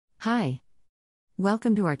Hi.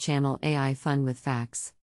 Welcome to our channel AI Fun with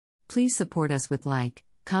Facts. Please support us with like,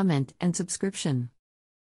 comment, and subscription.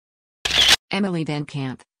 Emily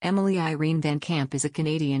VanCamp. Emily Irene VanCamp is a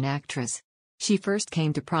Canadian actress. She first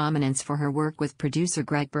came to prominence for her work with producer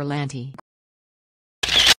Greg Berlanti.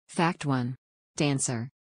 Fact 1. Dancer.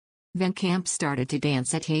 VanCamp started to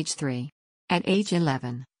dance at age 3. At age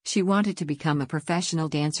 11, she wanted to become a professional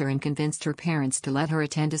dancer and convinced her parents to let her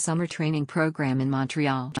attend a summer training program in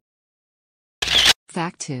Montreal.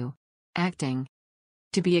 Fact 2. Acting.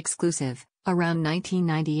 To be exclusive, around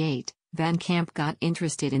 1998, VanCamp got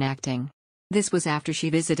interested in acting. This was after she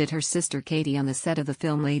visited her sister Katie on the set of the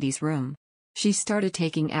film Ladies' Room. She started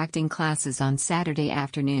taking acting classes on Saturday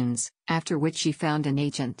afternoons, after which she found an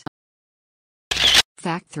agent.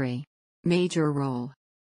 Fact 3. Major role.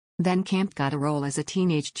 VanCamp got a role as a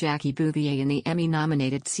teenage Jackie Bouvier in the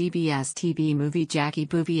Emmy-nominated CBS TV movie Jackie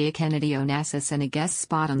Bouvier Kennedy Onassis and a guest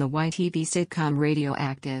spot on the YTV sitcom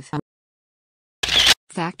Radioactive.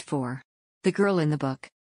 Fact 4. The Girl in the Book.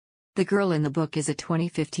 The Girl in the Book is a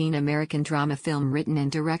 2015 American drama film written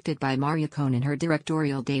and directed by Marya Cohn in her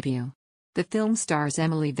directorial debut. The film stars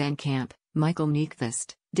Emily VanCamp, Michael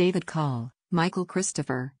Nyqvist, David Call, Michael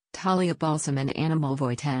Christopher, Talia Balsam and Anna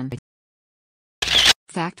Mulvoy-Ten.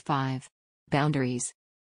 Fact 5. Boundaries.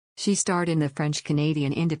 She starred in the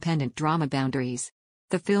French-Canadian independent drama Boundaries.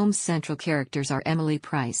 The film's central characters are Emily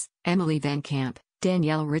Price, Emily VanCamp,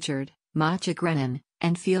 Danielle Richard, Matcha Grennan,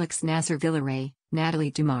 and Felix Nasser-Villeray,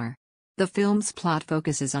 Natalie Dumar. The film's plot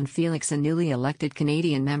focuses on Felix, a newly elected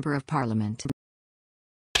Canadian Member of Parliament.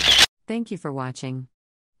 Thank you for watching.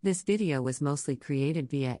 This video was mostly created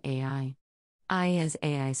via AI. I, as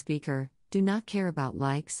AI speaker, do not care about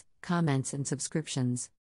likes, comments, and subscriptions.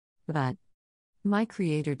 But my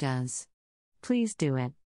creator does. Please do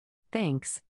it. Thanks.